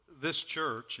this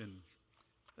church and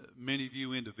many of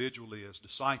you individually as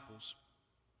disciples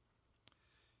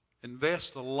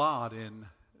invest a lot in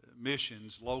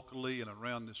missions locally and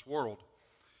around this world.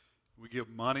 We give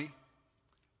money.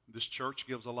 This church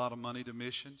gives a lot of money to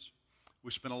missions.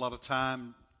 We spend a lot of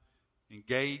time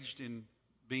engaged in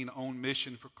being on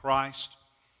mission for Christ.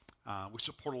 We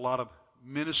support a lot of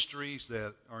ministries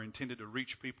that are intended to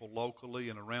reach people locally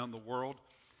and around the world.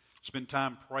 Spend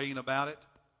time praying about it.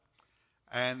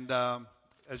 And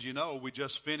as you know, we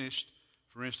just finished,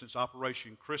 for instance,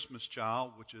 Operation Christmas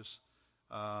Child, which is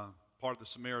part of the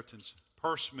Samaritan's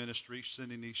Purse ministry,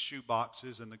 sending these shoe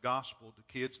boxes and the gospel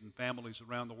to kids and families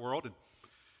around the world. And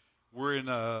we're in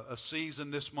a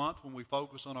season this month when we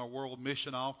focus on our world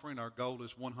mission offering. Our goal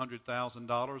is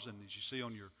 $100,000, and as you see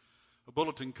on your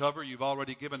bulletin cover, you've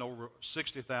already given over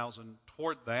 $60,000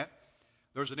 toward that.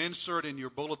 There's an insert in your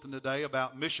bulletin today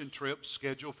about mission trips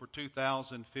scheduled for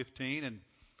 2015, and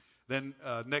then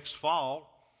next fall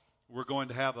we're going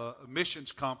to have a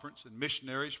missions conference, and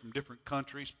missionaries from different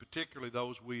countries, particularly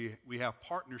those we have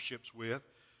partnerships with,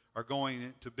 are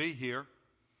going to be here.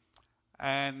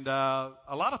 And a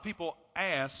lot of people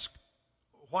ask,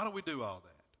 why do we do all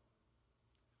that?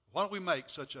 Why do we make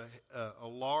such a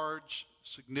large,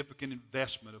 significant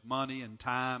investment of money and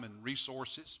time and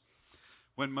resources?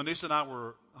 When Melissa and I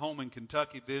were home in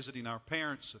Kentucky visiting our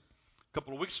parents a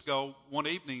couple of weeks ago, one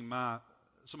evening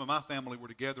some of my family were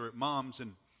together at Mom's,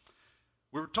 and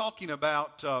we were talking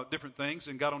about different things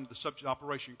and got onto the subject of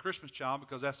Operation Christmas Child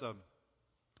because that's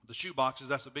the shoe boxes.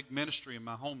 That's a big ministry in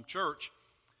my home church.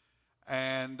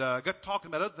 And got talking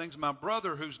about other things. My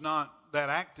brother, who's not that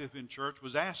active in church,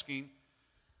 was asking,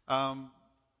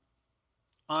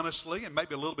 honestly and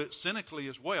maybe a little bit cynically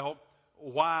as well,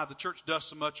 why the church does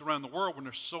so much around the world when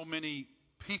there's so many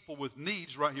people with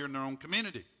needs right here in their own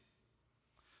community.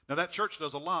 Now, that church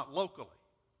does a lot locally.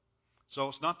 So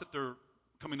it's not that they're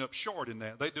coming up short in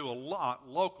that. They do a lot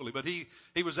locally. But he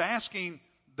was asking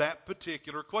that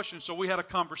particular question. So we had a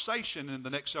conversation in the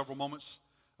next several moments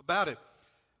about it.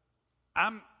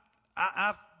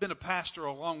 I've been a pastor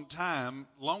a long time,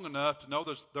 long enough to know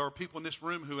there are people in this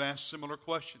room who ask similar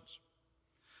questions.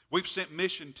 We've sent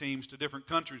mission teams to different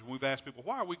countries, and we've asked people,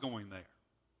 why are we going there?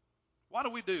 Why do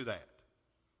we do that?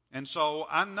 And so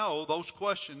I know those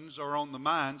questions are on the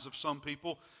minds of some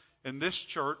people in this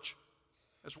church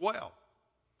as well.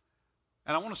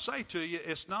 And I want to say to you,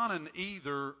 it's not an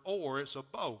either or, it's a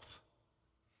both.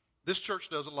 This church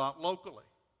does a lot locally,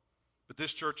 but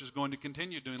this church is going to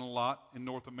continue doing a lot in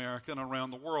North America and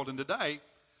around the world. And today,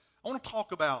 I want to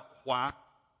talk about why.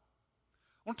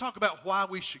 I want to talk about why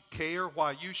we should care,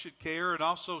 why you should care, and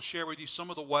also share with you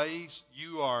some of the ways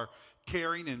you are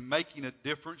caring and making a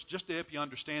difference, just to help you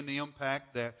understand the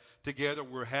impact that together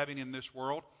we're having in this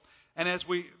world. And as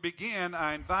we begin,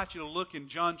 I invite you to look in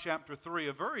John chapter 3,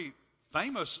 a very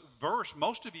famous verse.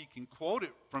 Most of you can quote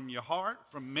it from your heart,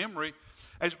 from memory,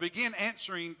 as we begin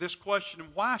answering this question,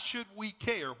 why should we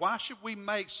care? Why should we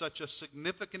make such a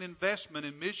significant investment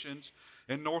in missions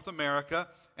in North America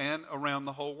and around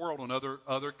the whole world on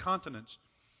other continents?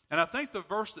 And I think the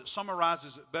verse that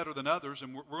summarizes it better than others,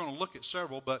 and we're going to look at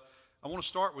several, but I want to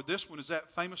start with this one, is that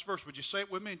famous verse. Would you say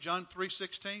it with me in John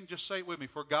 3:16? Just say it with me.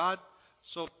 For God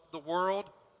so loved the world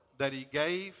that he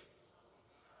gave.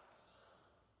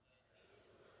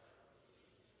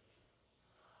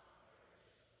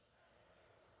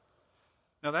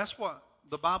 Now, that's what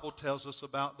the Bible tells us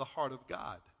about the heart of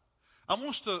God. I want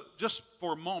us to, just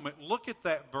for a moment, look at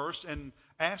that verse and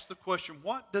ask the question,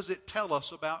 what does it tell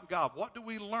us about God? What do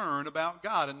we learn about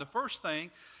God? And the first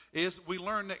thing is we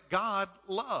learn that God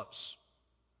loves.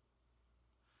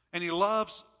 And he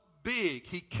loves big.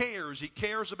 He cares. He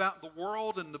cares about the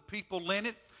world and the people in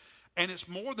it. And it's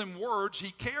more than words.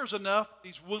 He cares enough.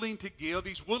 He's willing to give.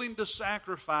 He's willing to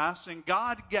sacrifice. And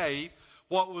God gave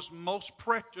what was most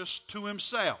precious to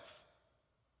himself,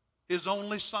 his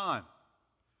only son.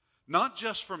 Not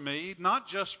just for me, not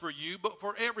just for you, but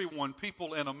for everyone.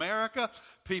 People in America,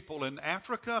 people in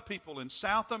Africa, people in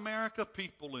South America,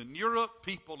 people in Europe,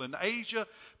 people in Asia,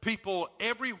 people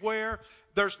everywhere.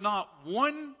 There is not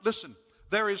one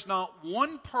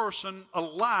person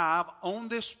alive on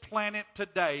this planet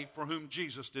today for whom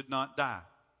Jesus did not die.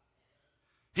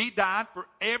 He died for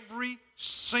every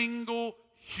single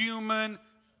human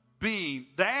being.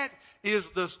 That is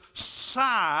the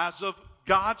size of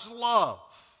God's love.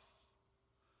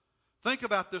 Think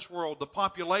about this world. The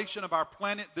population of our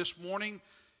planet this morning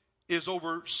is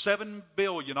over 7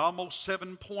 billion, almost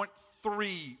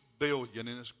 7.3 billion,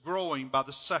 and it's growing by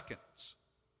the seconds.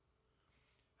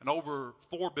 And over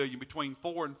 4 billion, between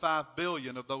 4 and 5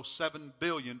 billion of those 7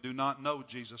 billion do not know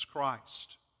Jesus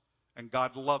Christ. And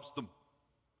God loves them.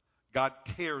 God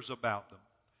cares about them.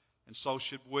 And so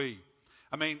should we.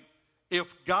 I mean,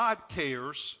 if God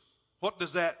cares, what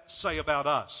does that say about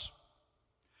us?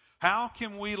 How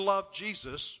can we love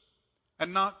Jesus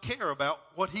and not care about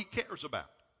what he cares about?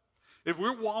 If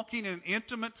we're walking in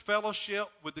intimate fellowship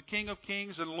with the King of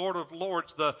Kings and Lord of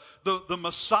Lords, the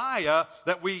Messiah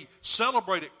that we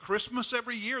celebrate at Christmas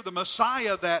every year, the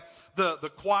Messiah that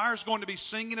the choir is going to be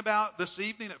singing about this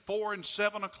evening at 4 and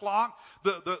 7 o'clock,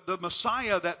 the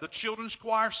Messiah that the children's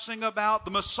choir sing about, the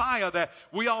Messiah that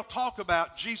we all talk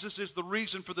about, Jesus is the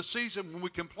reason for the season. When we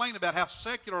complain about how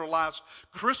secularized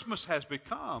Christmas has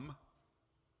become,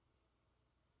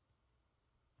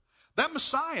 that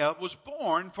Messiah was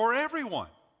born for everyone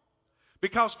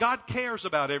because God cares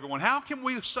about everyone. How can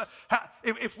we,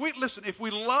 if we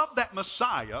love that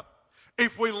Messiah,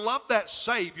 if we love that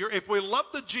Savior, if we love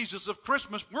the Jesus of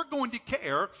Christmas, we're going to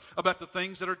care about the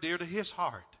things that are dear to his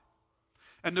heart.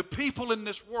 And the people in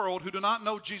this world who do not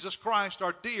know Jesus Christ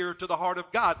are dear to the heart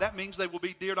of God. That means they will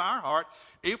be dear to our heart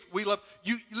if we love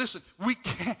you. Listen, we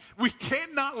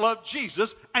cannot love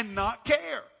Jesus and not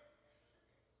care.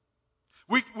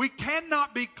 We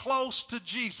cannot be close to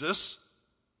Jesus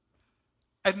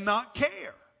and not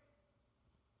care.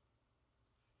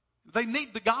 They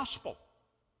need the gospel.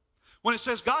 When it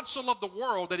says God so loved the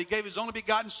world that he gave his only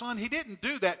begotten son, he didn't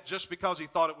do that just because he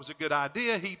thought it was a good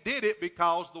idea. He did it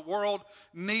because the world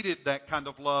needed that kind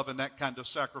of love and that kind of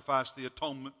sacrifice, the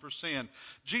atonement for sin.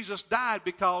 Jesus died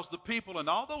because the people in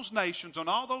all those nations, on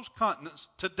all those continents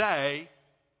today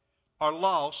are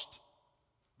lost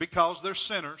because they're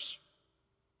sinners.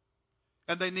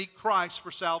 And they need Christ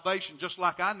for salvation, just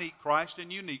like I need Christ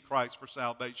and you need Christ for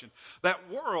salvation. That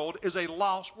world is a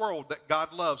lost world that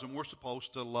God loves, and we're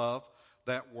supposed to love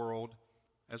that world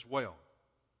as well.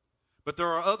 But there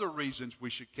are other reasons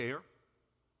we should care.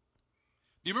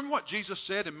 Do you remember what Jesus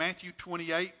said in Matthew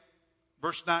 28,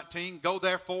 verse 19? Go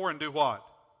therefore and do what?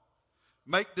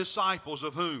 Make disciples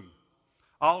of whom?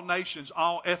 All nations,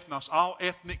 all ethnos, all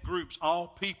ethnic groups, all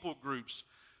people groups.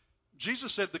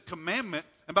 Jesus said the commandment,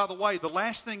 and by the way, the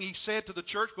last thing he said to the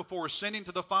church before ascending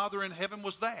to the Father in heaven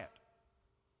was that.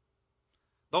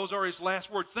 Those are his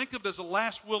last words. Think of it as a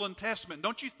last will and testament.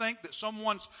 Don't you think that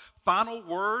someone's final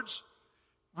words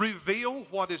reveal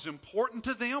what is important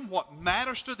to them, what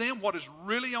matters to them, what is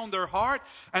really on their heart?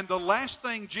 And the last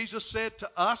thing Jesus said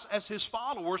to us as his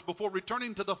followers before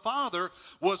returning to the Father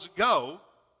was go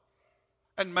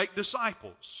and make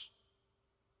disciples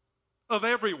of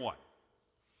everyone.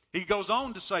 He goes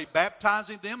on to say,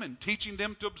 baptizing them and teaching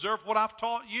them to observe what I've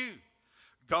taught you.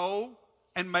 Go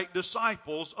and make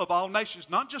disciples of all nations,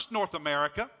 not just North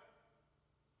America,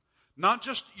 not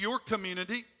just your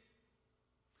community,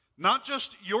 not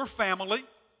just your family,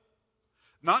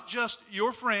 not just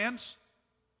your friends,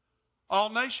 all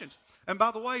nations. And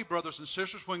by the way, brothers and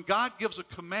sisters, when God gives a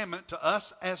commandment to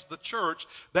us as the church,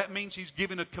 that means he's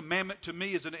giving a commandment to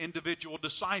me as an individual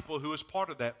disciple who is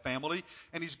part of that family,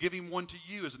 and he's giving one to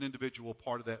you as an individual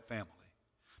part of that family.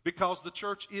 Because the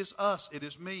church is us, it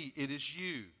is me, it is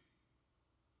you.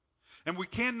 And we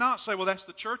cannot say, well, that's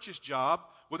the church's job,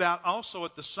 without also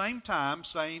at the same time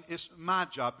saying it's my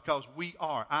job, because we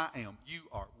are, I am, you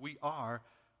are, we are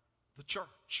the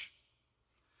church.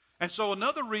 And so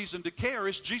another reason to care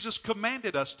is Jesus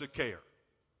commanded us to care.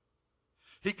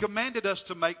 He commanded us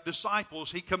to make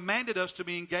disciples. He commanded us to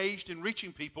be engaged in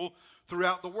reaching people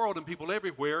throughout the world, and people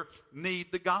everywhere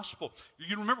need the gospel.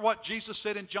 You remember what Jesus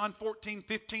said in John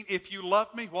 14:15? If you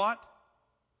love me, what?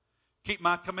 Keep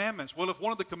my commandments. Well, if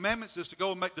one of the commandments is to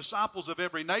go and make disciples of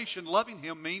every nation, loving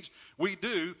him means we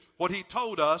do what he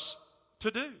told us to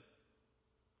do.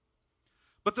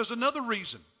 But there's another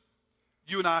reason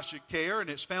you and I should care,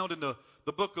 and it's found in the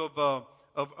book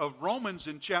of Romans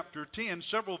in chapter 10,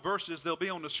 several verses. They'll be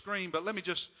on the screen, but let me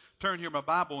just turn here in my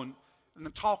Bible and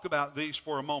then talk about these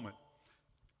for a moment.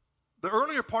 The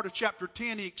earlier part of chapter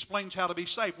 10, he explains how to be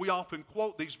saved. We often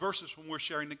quote these verses when we're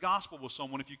sharing the gospel with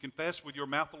someone. If you confess with your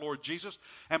mouth the Lord Jesus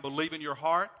and believe in your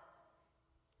heart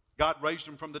God raised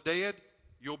him from the dead,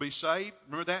 you'll be saved.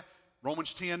 Remember that?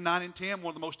 Romans 10, 9 and 10, one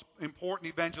of the most important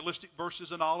evangelistic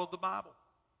verses in all of the Bible.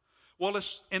 Well,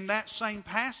 it's in that same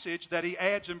passage that he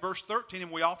adds in verse 13,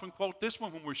 and we often quote this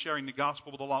one when we're sharing the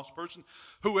gospel with a lost person.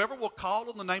 Whoever will call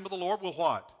on the name of the Lord will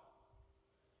what?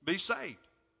 Be saved.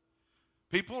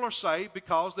 People are saved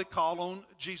because they call on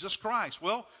Jesus Christ.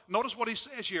 Well, notice what he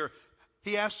says here.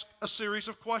 He asks a series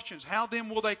of questions. How then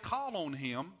will they call on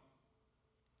him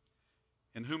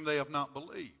in whom they have not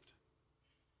believed?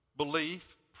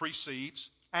 Belief precedes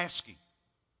asking.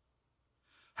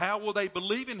 How will they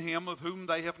believe in him of whom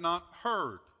they have not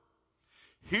heard?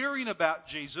 Hearing about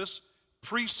Jesus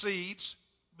precedes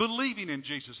believing in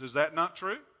Jesus. Is that not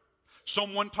true?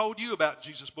 Someone told you about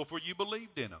Jesus before you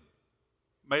believed in him.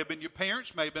 May have been your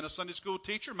parents, may have been a Sunday school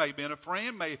teacher, may have been a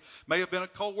friend, may have been a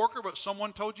co-worker, but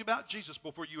someone told you about Jesus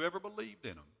before you ever believed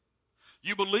in him.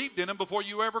 You believed in him before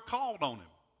you ever called on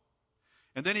him.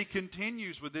 And then he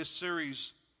continues with this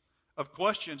series of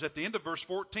questions at the end of verse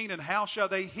 14, and how shall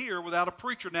they hear without a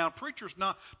preacher? Now, a preacher's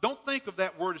not, don't think of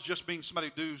that word as just being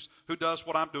somebody who does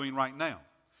what I'm doing right now.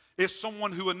 It's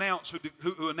someone who announces,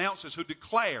 who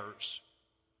declares,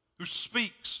 who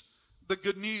speaks the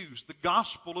good news, the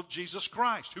gospel of Jesus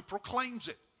Christ, who proclaims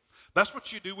it. That's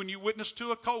what you do when you witness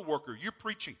to a coworker. You're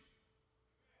preaching.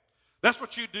 That's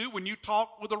what you do when you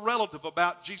talk with a relative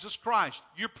about Jesus Christ.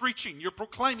 You're preaching. You're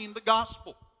proclaiming the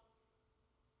gospel.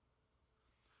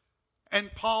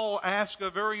 And Paul asks a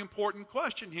very important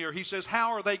question here. He says,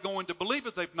 how are they going to believe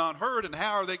if they've not heard? And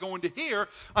how are they going to hear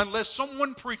unless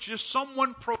someone preaches,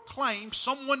 someone proclaims,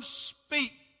 someone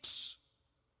speaks?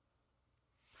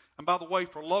 And by the way,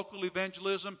 for local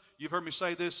evangelism, you've heard me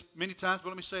say this many times, but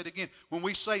let me say it again. When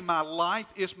we say my life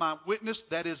is my witness,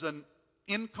 that is an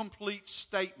incomplete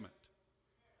statement.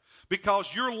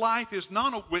 Because your life is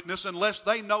not a witness unless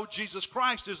they know Jesus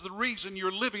Christ is the reason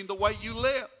you're living the way you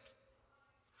live.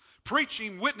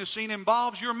 Preaching, witnessing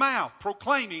involves your mouth,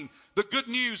 proclaiming the good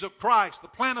news of Christ, the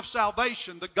plan of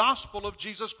salvation, the gospel of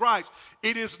Jesus Christ.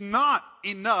 It is not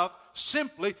enough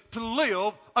simply to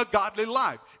live a godly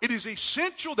life. It is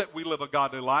essential that we live a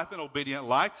godly life, an obedient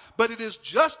life, but it is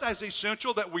just as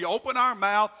essential that we open our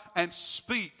mouth and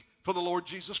speak for the Lord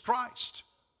Jesus Christ.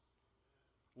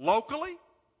 Locally,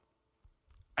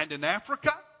 and in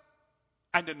Africa,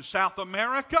 and in South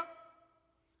America,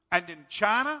 and in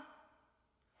China,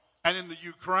 and in the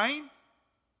Ukraine.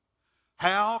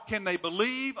 How can they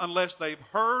believe unless they've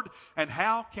heard? And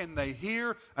how can they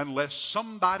hear unless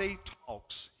somebody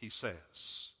talks, he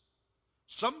says.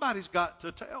 Somebody's got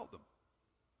to tell them.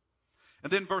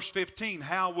 And then verse 15,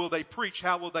 how will they preach?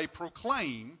 How will they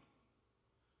proclaim?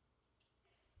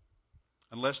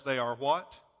 Unless they are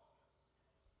what?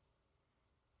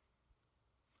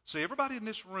 See, everybody in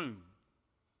this room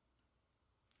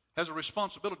has a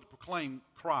responsibility to proclaim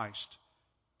Christ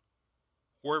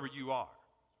wherever you are.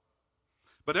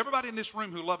 But everybody in this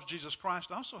room who loves Jesus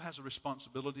Christ also has a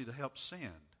responsibility to help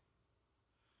send.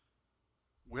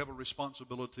 We have a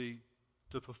responsibility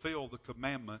to fulfill the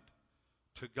commandment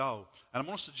to go. And I'm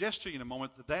going to suggest to you in a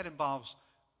moment that that involves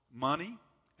money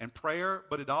and prayer,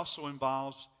 but it also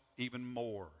involves even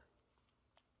more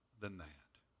than that.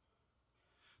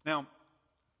 Now,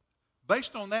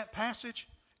 based on that passage,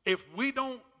 if we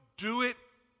don't do it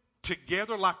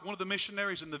together, like one of the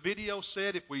missionaries in the video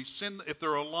said, if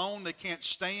they're alone, they can't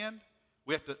stand.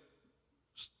 We have to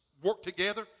work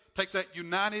together. It takes that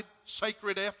united,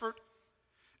 sacred effort.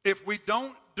 If we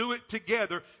don't do it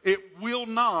together, it will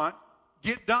not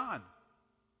get done.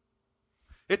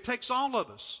 It takes all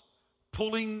of us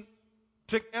pulling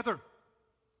together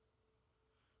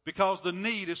because the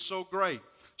need is so great.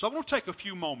 So I want to take a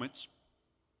few moments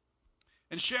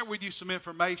and share with you some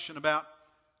information about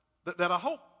that I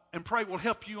hope and pray will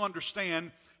help you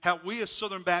understand how we as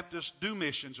Southern Baptists do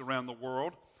missions around the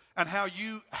world and how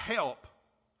you help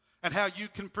and how you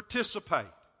can participate.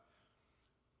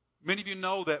 Many of you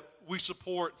know that we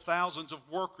support thousands of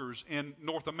workers in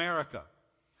North America,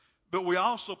 but we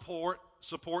also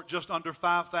support just under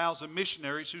 5,000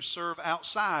 missionaries who serve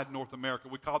outside North America.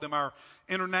 We call them our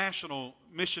international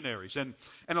missionaries. And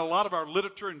in a lot of our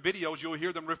literature and videos, you'll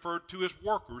hear them referred to as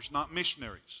workers, not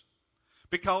missionaries.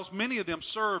 Because many of them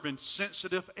serve in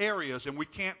sensitive areas, and we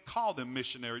can't call them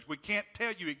missionaries. We can't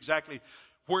tell you exactly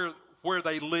where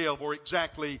they live or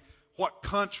exactly what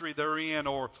country they're in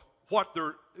or what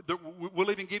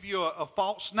we'll even give you a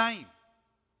false name.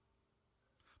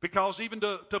 Because even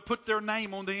to put their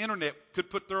name on the internet could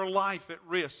put their life at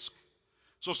risk.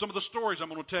 So some of the stories I'm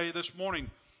going to tell you this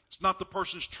morning, it's not the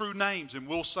person's true names, and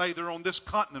we'll say they're on this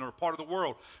continent or part of the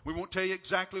world. We won't tell you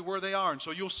exactly where they are, and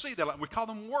so you'll see that. We call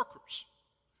them workers.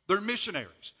 They're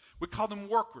missionaries. We call them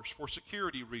workers for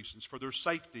security reasons, for their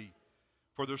safety's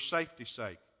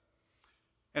sake.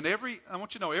 And I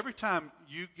want you to know, every time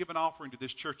you give an offering to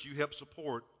this church, you help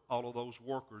support all of those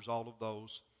workers, all of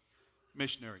those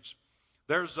missionaries.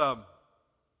 There's an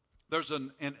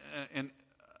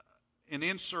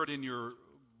insert in your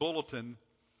bulletin.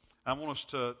 I want us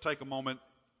to take a moment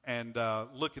and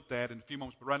look at that in a few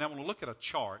moments. But right now I want to look at a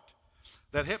chart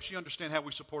that helps you understand how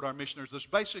we support our missionaries. There's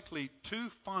basically two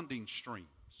funding streams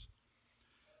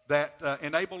that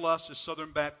enable us as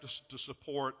Southern Baptists to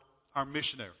support our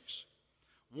missionaries.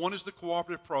 One is the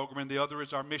cooperative program, and the other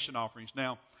is our mission offerings.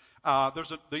 Now,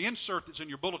 The insert that's in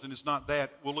your bulletin is not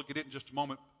that. We'll look at it in just a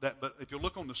moment. But if you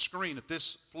look on the screen at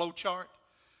this flow chart,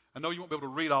 I know you won't be able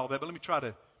to read all that, but let me try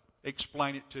to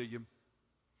explain it to you.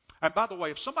 And by the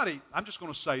way, I'm just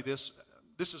going to say this.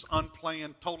 This is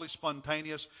unplanned, totally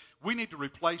spontaneous. We need to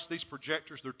replace these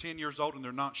projectors. They're 10 years old and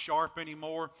they're not sharp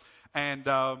anymore. And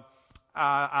I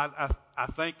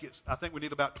think we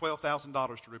need about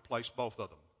 $12,000 to replace both of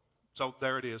them. So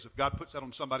there it is. If God puts that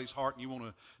on somebody's heart and you want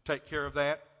to take care of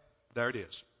that, there it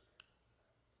is.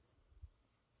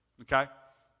 Okay?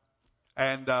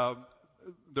 And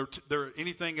they're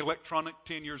anything electronic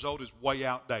 10 years old is way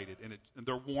outdated, and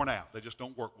they're worn out. They just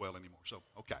don't work well anymore. So,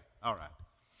 okay. All right.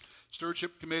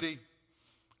 Stewardship Committee,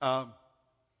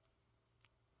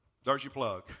 there's your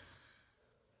plug.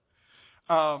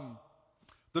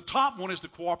 The top one is the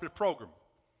cooperative program.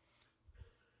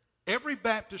 Every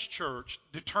Baptist church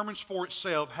determines for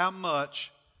itself how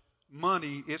much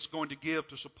money it's going to give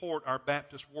to support our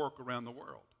Baptist work around the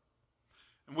world.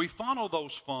 And we funnel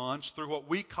those funds through what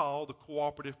we call the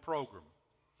cooperative program.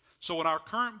 So in our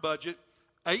current budget,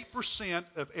 8%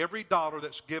 of every dollar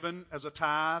that's given as a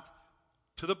tithe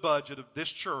to the budget of this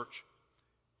church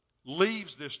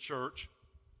leaves this church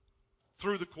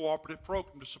through the cooperative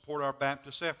program to support our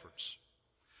Baptist efforts.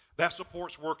 That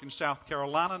supports work in South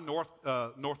Carolina,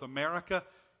 North America,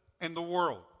 and the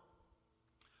world.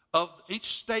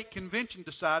 Each state convention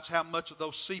decides how much of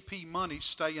those CP monies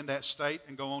stay in that state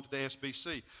and go on to the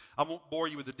SBC. I won't bore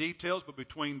you with the details, but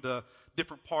between the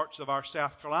different parts of our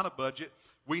South Carolina budget,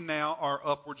 we now are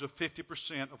upwards of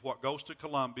 50% of what goes to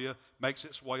Columbia makes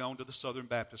its way onto the Southern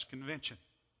Baptist Convention.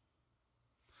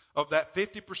 Of that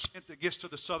 50% that gets to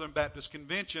the Southern Baptist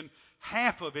Convention,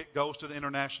 half of it goes to the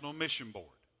International Mission Board.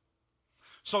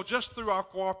 So just through our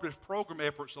cooperative program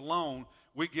efforts alone,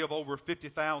 we give over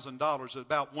 $50,000,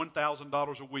 about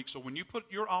 $1,000 a week. So when you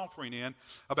put your offering in,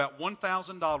 about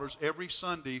 $1,000 every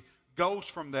Sunday goes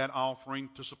from that offering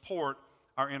to support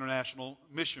our International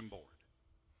Mission Board.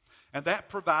 And that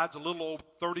provides a little over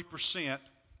 30%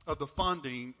 of the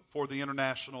funding for the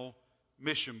International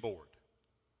Mission Board.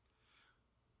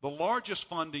 The largest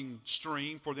funding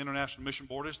stream for the International Mission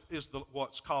Board is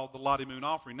what's called the Lottie Moon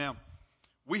Offering. Now,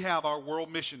 we have our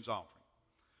World Missions Offering.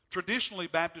 Traditionally,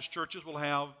 Baptist churches will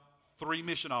have 3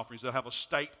 mission offerings. They'll have a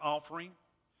state offering,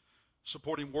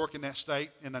 supporting work in that state.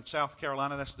 And in South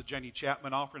Carolina, that's the Janie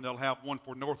Chapman offering. They'll have one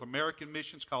for North American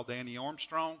missions called the Annie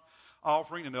Armstrong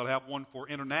offering, and they'll have one for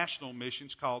international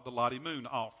missions called the Lottie Moon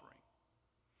offering.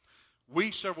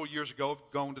 We, several years ago,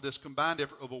 have gone to this combined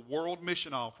effort of a world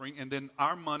mission offering, and then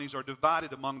our monies are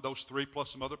divided among those 3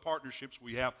 plus some other partnerships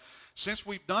we have. Since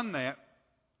we've done that,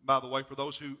 by the way, for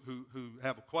those who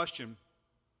have a question,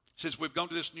 since we've gone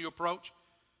to this new approach,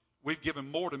 we've given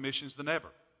more to missions than ever.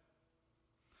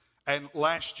 And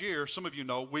last year, some of you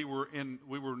know, we were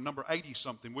number 80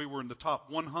 something. We were in the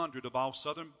top 100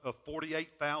 of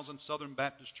 48,000 Southern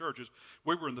Baptist churches.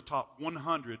 We were in the top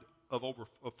 100 of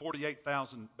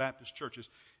 48,000 Baptist churches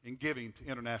in giving to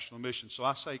international missions. So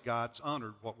I say God's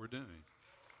honored what we're doing.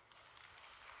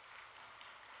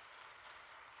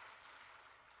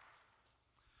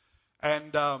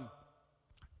 And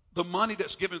the money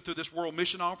that's given through this World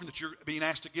Mission Offering that you're being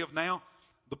asked to give now,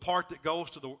 the part that goes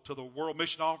to the World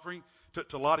Mission Offering,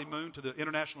 to Lottie Moon, to the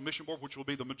International Mission Board, which will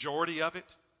be the majority of it,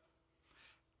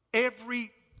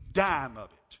 every dime of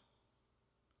it,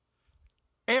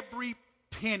 every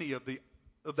penny of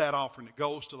that offering that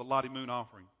goes to the Lottie Moon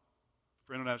Offering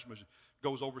for international mission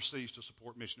goes overseas to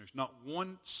support missionaries. Not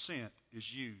 1 cent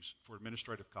is used for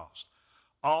administrative costs.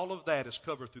 All of that is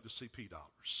covered through the CP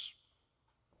dollars.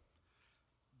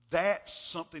 That's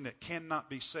something that cannot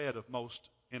be said of most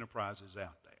enterprises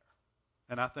out there.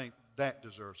 And I think that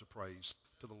deserves a praise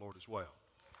to the Lord as well.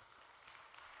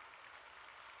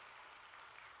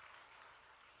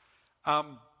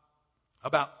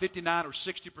 About 59 or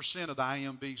 60% of the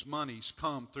IMB's monies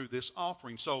come through this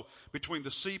offering. So between the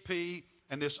CP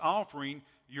and this offering,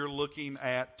 you're looking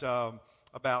at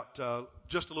about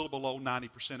just a little below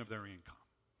 90% of their income.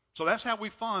 So that's how we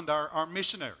fund our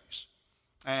missionaries.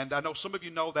 And I know some of you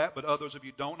know that, but others of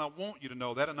you don't. And I want you to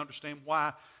know that and understand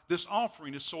why this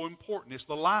offering is so important. It's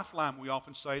the lifeline, we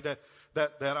often say, that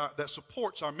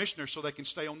supports our missionaries so they can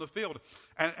stay on the field.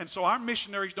 And so our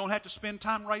missionaries don't have to spend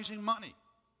time raising money.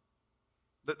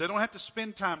 They don't have to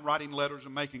spend time writing letters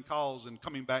and making calls and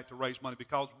coming back to raise money,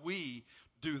 because we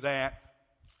do that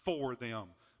for them,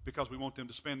 because we want them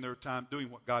to spend their time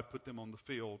doing what God put them on the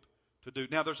field to do.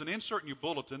 Now, there's an insert in your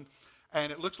bulletin,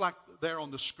 and it looks like they're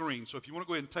on the screen. So if you want to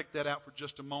go ahead and take that out for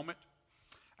just a moment.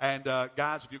 And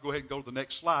guys, if you go ahead and go to the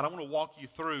next slide, I want to walk you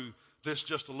through this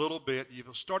just a little bit.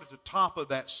 You've started at the top of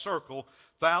that circle.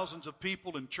 Thousands of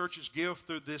people and churches give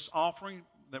through this offering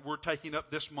that we're taking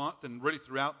up this month and really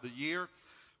throughout the year.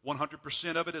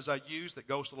 100% of it, as I use, that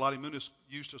goes to Lottie Moon, is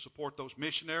used to support those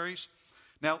missionaries.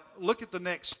 Now, look at the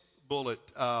next bullet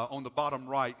on the bottom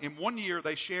right. In 1 year,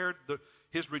 they shared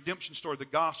his redemption story, the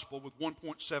gospel, with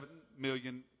 1.7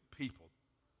 million people.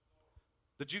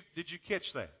 Did you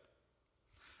catch that?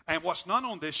 And what's not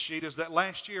on this sheet is that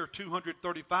last year,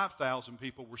 235,000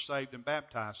 people were saved and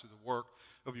baptized through the work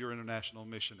of your international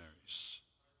missionaries.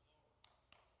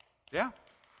 Yeah.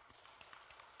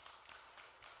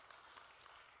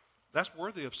 That's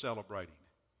worthy of celebrating.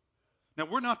 Now,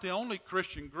 we're not the only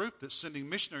Christian group that's sending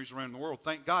missionaries around the world.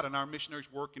 Thank God, and our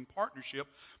missionaries work in partnership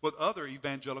with other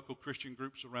evangelical Christian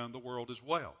groups around the world as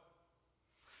well.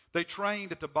 They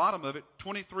trained at the bottom of it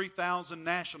 23,000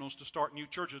 nationals to start new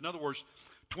churches. In other words,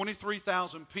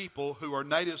 23,000 people who are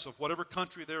natives of whatever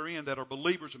country they're in that are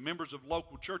believers and members of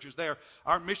local churches there.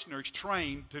 Our missionaries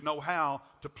trained to know how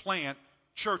to plant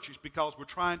churches because we're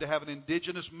trying to have an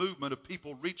indigenous movement of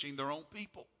people reaching their own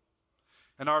people.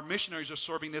 And our missionaries are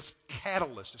serving this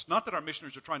catalyst. It's not that our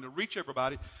missionaries are trying to reach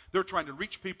everybody. They're trying to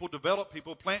reach people, develop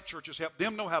people, plant churches, help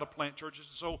them know how to plant churches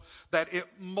so that it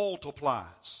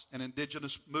multiplies an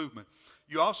indigenous movement.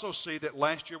 You also see that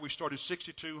last year we started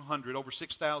 6,200, over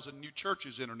 6,000 new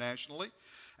churches internationally.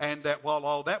 And that while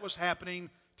all that was happening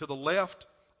to the left,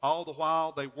 all the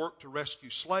while they worked to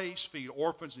rescue slaves, feed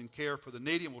orphans, and care for the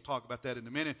needy. And we'll talk about that in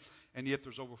a minute. And yet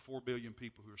there's over 4 billion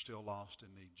people who are still lost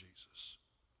and need Jesus.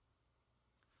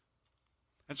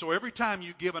 And so every time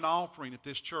you give an offering at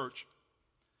this church,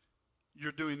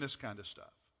 you're doing this kind of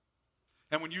stuff.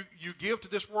 And when you give to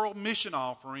this world mission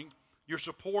offering, you're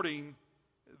supporting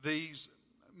these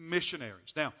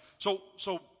missionaries. Now, so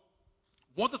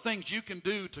one of the things you can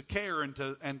do to care and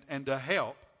to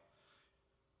help,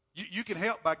 you can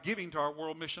help by giving to our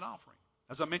world mission offering.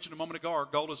 As I mentioned a moment ago, our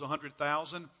goal is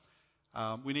 100,000.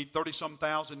 We need 30-some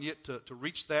thousand yet to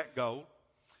reach that goal.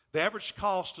 The average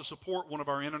cost to support one of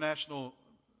our International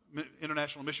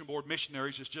Mission Board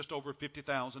missionaries is just over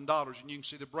 $50,000, and you can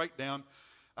see the breakdown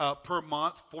per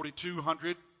month,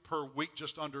 $4,200 per week,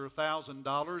 just under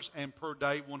 $1,000, and per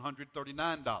day,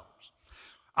 $139.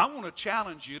 I want to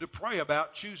challenge you to pray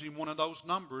about choosing one of those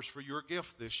numbers for your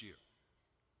gift this year.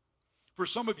 For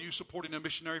some of you, supporting a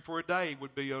missionary for a day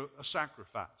would be a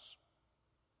sacrifice.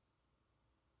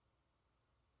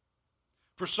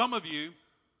 For some of you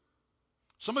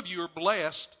are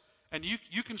blessed. And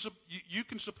you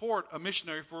can support a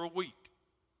missionary for a week.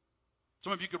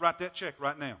 Some of you could write that check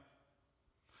right now.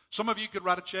 Some of you could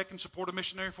write a check and support a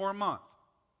missionary for a month.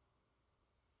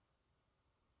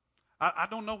 I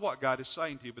don't know what God is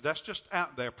saying to you, but that's just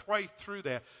out there. Pray through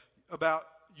that about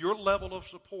your level of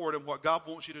support and what God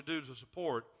wants you to do to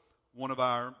support one of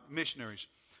our missionaries.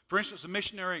 For instance, a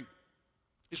missionary,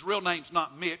 his real name's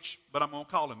not Mitch, but I'm going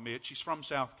to call him Mitch. He's from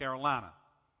South Carolina.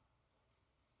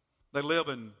 They live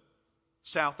in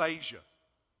South Asia.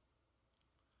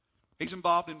 He's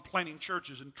involved in planting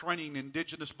churches and training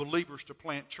indigenous believers to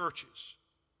plant churches.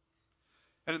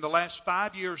 And in the last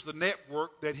 5 years, the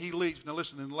network that he leads, now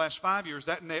listen, in the last 5 years,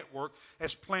 that network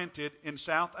has planted in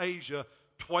South Asia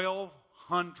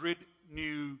 1,200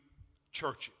 new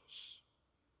churches.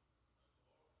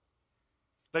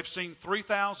 They've seen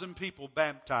 3,000 people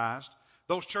baptized.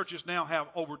 Those churches now have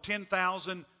over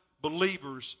 10,000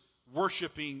 believers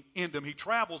worshiping in them. He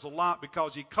travels a lot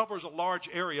because he covers a large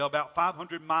area, about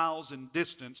 500 miles in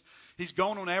distance. He's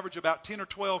gone on average about 10 or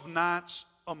 12 nights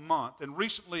a month. And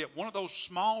recently at one of those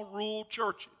small rural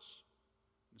churches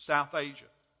in South Asia,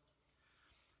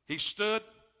 he stood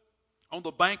on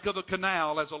the bank of a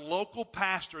canal as a local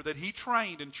pastor that he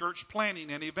trained in church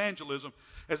planting and evangelism.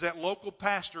 As that local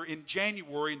pastor in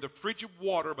January, in the frigid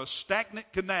water of a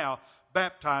stagnant canal,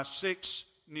 baptized 6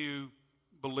 new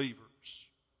believers.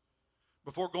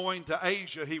 Before going to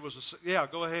Asia, he was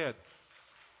go ahead.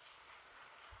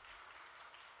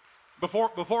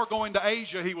 Before going to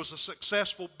Asia, he was a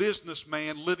successful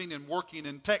businessman living and working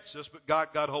in Texas, but God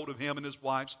got hold of him and his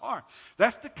wife's heart.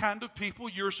 That's the kind of people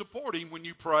you're supporting when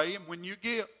you pray and when you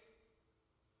give.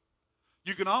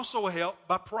 You can also help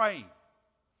by praying.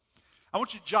 I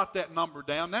want you to jot that number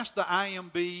down. That's the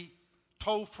IMB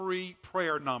toll-free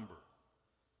prayer number.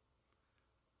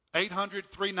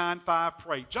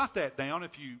 800-395-PRAY. Jot that down.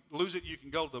 If you lose it, you can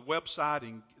go to the website,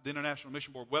 and the International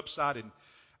Mission Board website,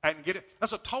 and get it.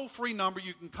 That's a toll-free number.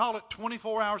 You can call it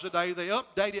 24 hours a day. They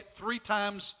update it 3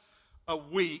 times a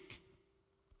week.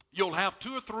 You'll have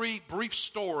 2 or 3 brief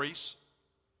stories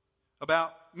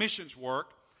about missions work,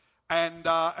 and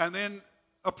then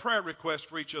a prayer request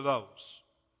for each of those.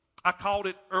 I called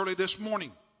it early this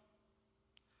morning.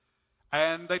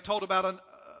 And they told about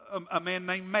a man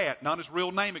named Matt, not his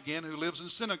real name again, who lives in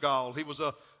Senegal. He was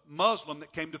a Muslim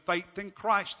that came to faith in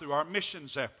Christ through our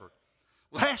missions effort.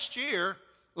 Last year,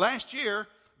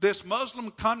 this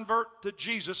Muslim convert to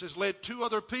Jesus has led 2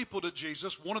 other people to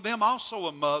Jesus, one of them also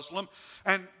a Muslim.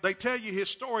 And they tell you his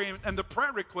story, and the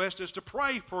prayer request is to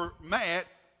pray for Matt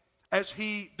as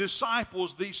he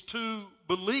disciples these 2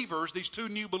 believers, these 2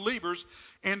 new believers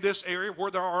in this area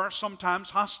where there are sometimes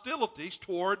hostilities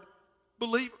toward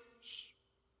believers.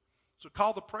 So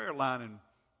call the prayer line and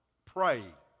pray.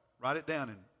 Write it down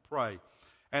and pray.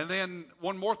 And then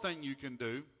one more thing you can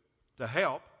do to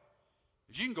help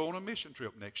is you can go on a mission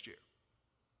trip next year.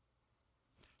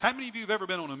 How many of you have ever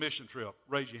been on a mission trip?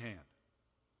 Raise your hand.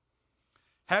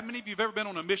 How many of you have ever been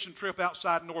on a mission trip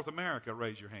outside North America?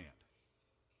 Raise your hand.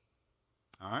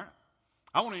 All right.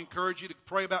 I want to encourage you to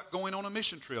pray about going on a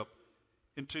mission trip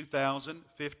in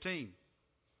 2015.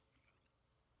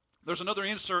 There's another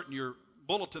insert in your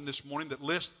bulletin this morning that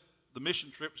lists the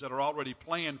mission trips that are already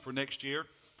planned for next year.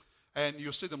 And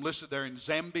you'll see them listed there in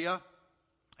Zambia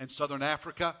and Southern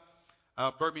Africa,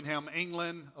 Birmingham,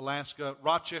 England, Alaska,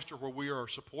 Rochester, where we are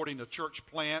supporting a church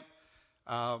plant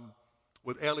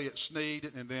with Elliot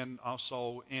Sneed, and then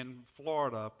also in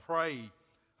Florida. Pray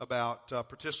about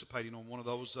participating on one of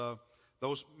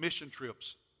those mission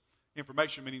trips.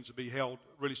 Information meetings will be held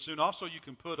really soon. Also, you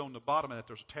can put on the bottom of that,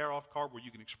 there's a tear-off card where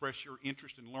you can express your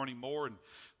interest in learning more, and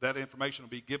that information will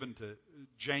be given to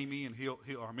Jamie, and he'll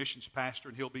our missions pastor,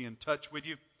 and he'll be in touch with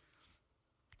you.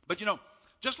 But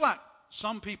just like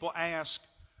some people ask,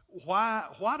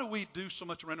 why do we do so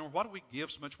much around here? Why do we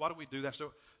give so much? Why do we do that?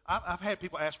 So I've had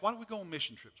people ask, why do we go on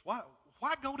mission trips? Why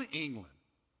go to England?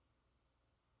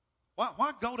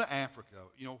 Why go to Africa?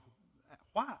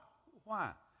 Why?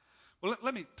 Well,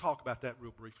 let me talk about that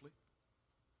real briefly.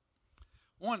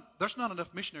 One, there's not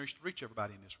enough missionaries to reach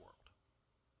everybody in this world.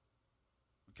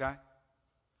 Okay?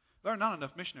 There are not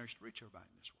enough missionaries to reach everybody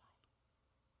in this world.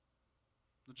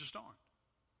 There just aren't.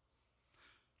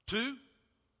 2,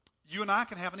 you and I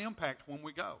can have an impact when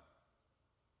we go.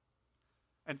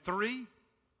 And 3,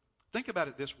 think about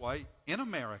it this way. In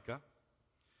America,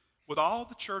 with all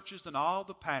the churches and all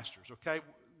the pastors, okay,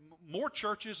 more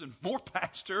churches and more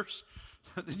pastors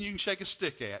than you can shake a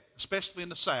stick at, especially in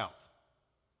the South.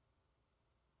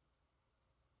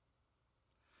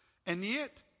 And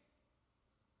yet,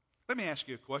 let me ask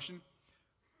you a question.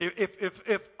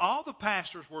 If all the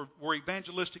pastors were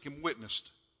evangelistic and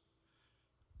witnessed,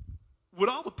 would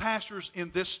all the pastors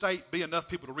in this state be enough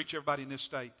people to reach everybody in this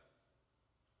state?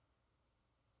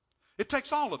 It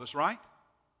takes all of us, right?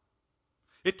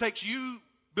 It takes you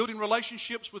building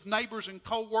relationships with neighbors and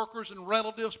co-workers and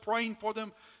relatives, praying for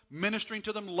them, ministering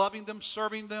to them, loving them,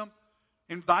 serving them,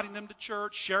 inviting them to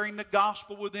church, sharing the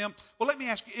gospel with them. Well, let me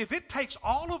ask you, if it takes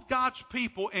all of God's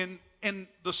people in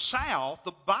the South,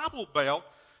 the Bible Belt,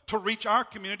 to reach our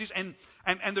communities, and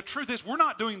the truth is we're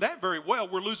not doing that very well.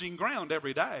 We're losing ground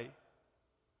every day.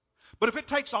 But if it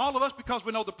takes all of us because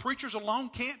we know the preachers alone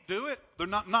can't do it, they're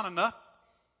not enough,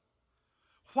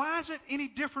 why is it any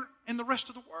different in the rest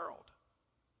of the world?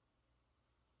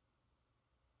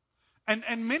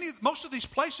 And most of these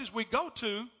places we go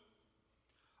to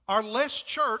are less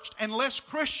churched and less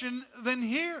Christian than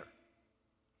here.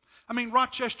 I mean,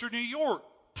 Rochester, New York,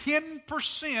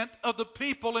 10% of the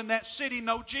people in that city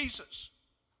know Jesus.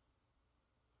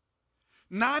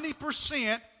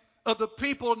 90% of the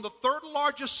people in the 3rd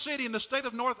largest city in the state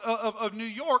of New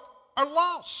York are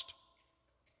lost.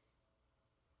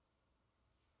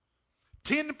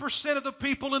 10% of the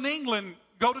people in England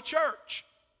go to church.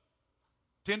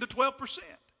 10 to 12%.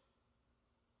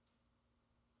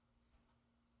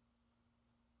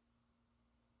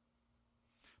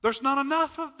 There's not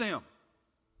enough of them.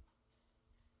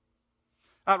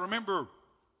 I remember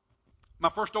my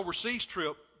first overseas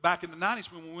trip back in the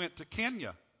 90s when we went to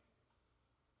Kenya.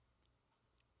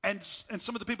 And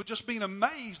some of the people just being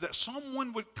amazed that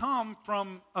someone would come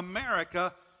from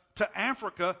America to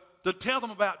Africa to tell them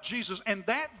about Jesus. And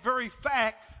that very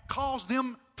fact caused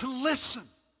them to listen.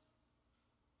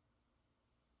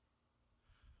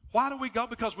 Why do we go?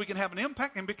 Because we can have an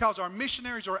impact, and because our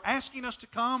missionaries are asking us to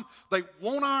come. They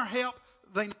want our help.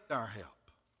 They need our help.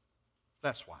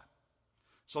 That's why.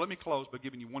 So let me close by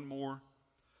giving you one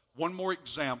more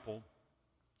example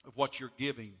of what your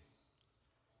giving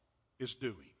is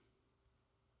doing.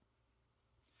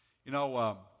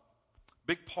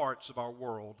 Big parts of our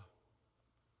world,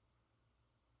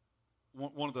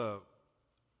 one of the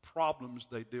problems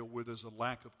they deal with is a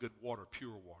lack of good water,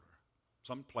 pure water.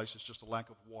 Some places just a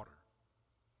lack of water.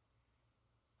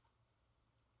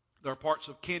 There are parts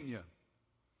of Kenya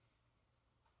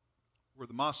where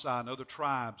the Maasai and other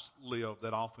tribes live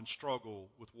that often struggle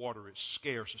with water. It's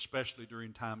scarce, especially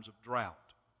during times of drought.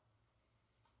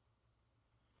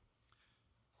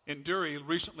 Nduri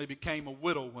recently became a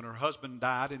widow when her husband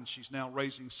died, and she's now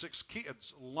raising 6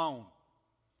 kids alone.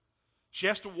 She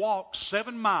has to walk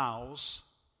 7 miles.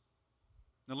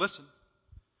 Now listen,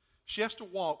 she has to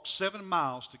walk 7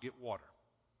 miles to get water.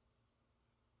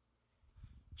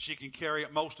 She can carry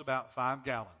at most about 5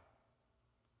 gallons,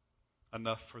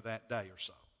 enough for that day or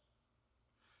so.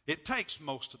 It takes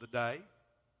most of the day.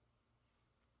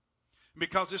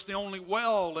 Because it's the only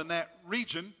well in that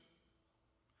region,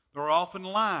 there are often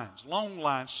lines, long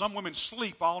lines. Some women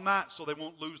sleep all night so they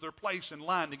won't lose their place in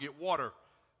line to get water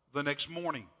the next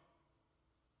morning.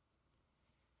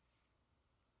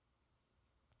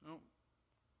 Well,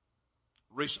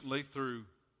 recently, through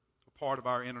a part of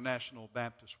our International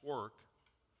Baptist work,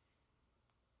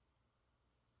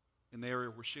 in the area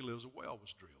where she lives, a well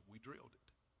was drilled. We drilled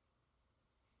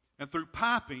it. And through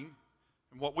piping,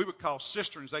 and what we would call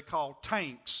cisterns, they call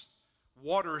tanks,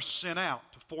 water is sent out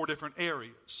to 4 different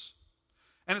areas.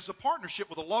 And it's a partnership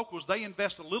with the locals. They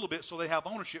invest a little bit so they have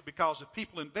ownership, because if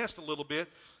people invest a little bit,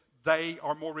 they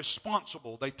are more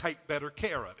responsible. They take better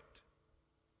care of it.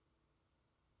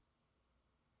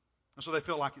 And so they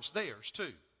feel like it's theirs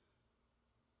too.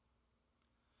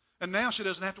 And now she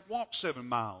doesn't have to walk 7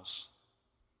 miles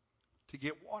to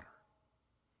get water.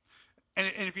 And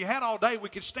if you had all day, we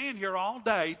could stand here all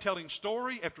day telling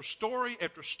story after story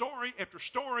after story after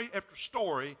story after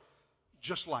story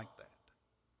just like that.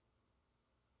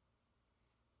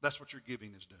 That's what your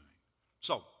giving is doing.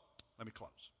 So, let me close.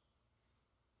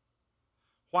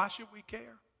 Why should we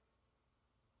care?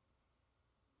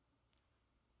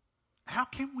 How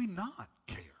can we not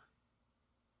care?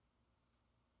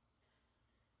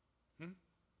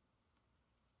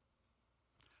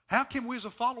 How can we as a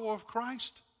follower of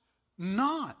Christ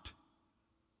not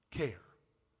care?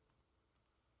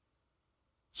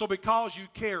 So because you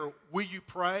care, will you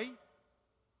pray?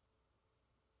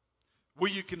 Will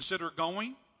you consider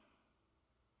going?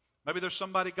 Maybe there's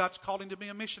somebody God's calling to be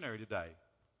a missionary today.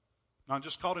 Not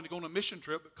just calling to go on a mission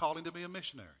trip, but calling to be a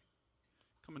missionary.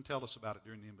 Come and tell us about it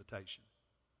during the invitation.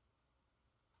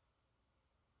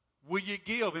 Will you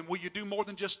give, and will you do more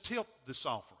than just tip this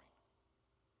offering?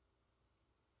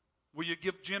 Will you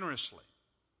give generously?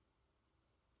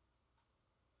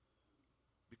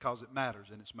 Because it matters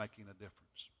and it's making a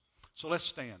difference. So let's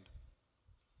stand.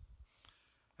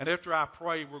 And after I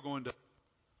pray, we're going to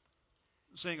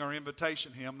sing our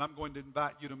invitation hymn. And I'm going to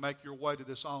invite you to make your way to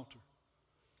this altar.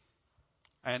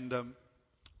 And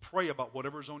pray about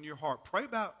whatever's on your heart. Pray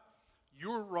about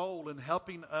your role in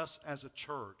helping us as a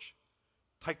church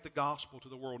take the gospel to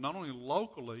the world. Not only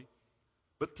locally,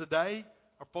 but today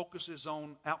our focus is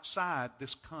on outside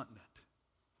this continent.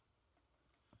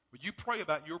 Would you pray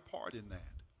about your part in that?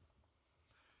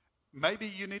 Maybe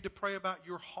you need to pray about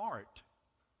your heart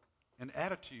and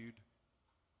attitude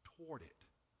toward it.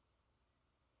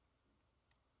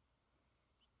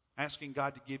 Asking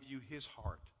God to give you His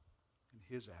heart and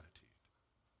His attitude.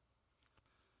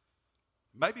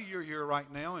 Maybe you're here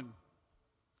right now and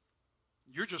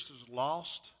you're just as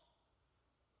lost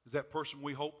as that person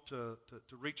we hope to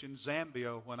reach in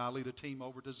Zambia when I lead a team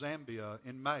over to Zambia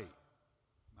in May.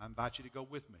 I invite you to go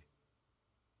with me.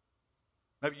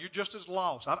 Maybe you're just as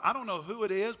lost. I don't know who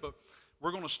it is, but we're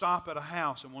going to stop at a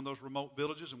house in one of those remote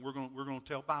villages, and we're going to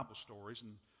tell Bible stories.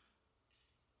 And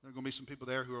there are going to be some people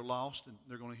there who are lost, and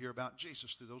they're going to hear about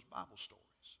Jesus through those Bible stories.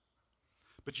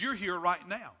 But you're here right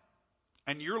now,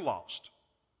 and you're lost.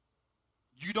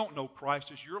 You don't know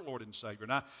Christ as your Lord and Savior.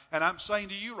 And I'm saying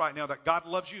to you right now that God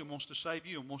loves you and wants to save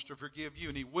you and wants to forgive you,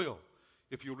 and He will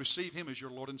if you'll receive Him as your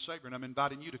Lord and Savior. And I'm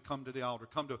inviting you to come to the altar.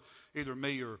 Come to either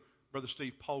me or Brother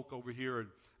Steve Polk over here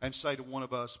and say to one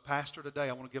of us, Pastor, today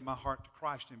I want to give my heart to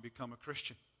Christ and become a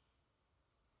Christian.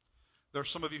 There are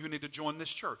some of you who need to join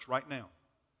this church right now.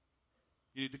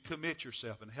 You need to commit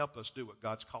yourself and help us do what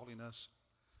God's calling us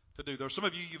to do. There are some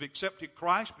of you, you've accepted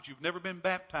Christ, but you've never been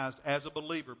baptized as a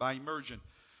believer by immersion.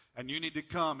 And you need to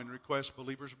come and request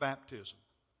believer's baptism,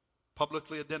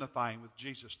 publicly identifying with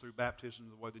Jesus through baptism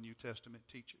the way the New Testament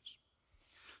teaches.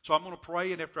 So I'm going to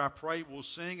pray, and after I pray, we'll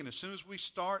sing. And as soon as we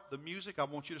start the music, I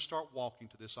want you to start walking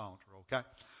to this altar, okay?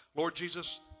 Lord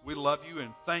Jesus, we love you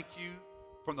and thank you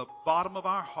from the bottom of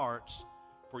our hearts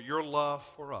for your love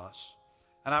for us.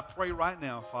 And I pray right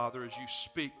now, Father, as you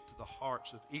speak to the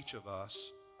hearts of each of us,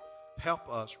 help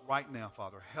us right now,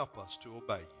 Father, help us to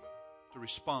obey you, to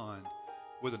respond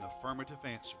with an affirmative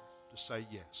answer, to say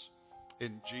yes.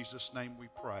 In Jesus' name we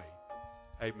pray.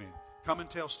 Amen. Come and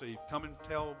tell Steve. Come and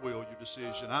tell Will your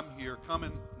decision. I'm here. Come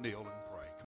and kneel. And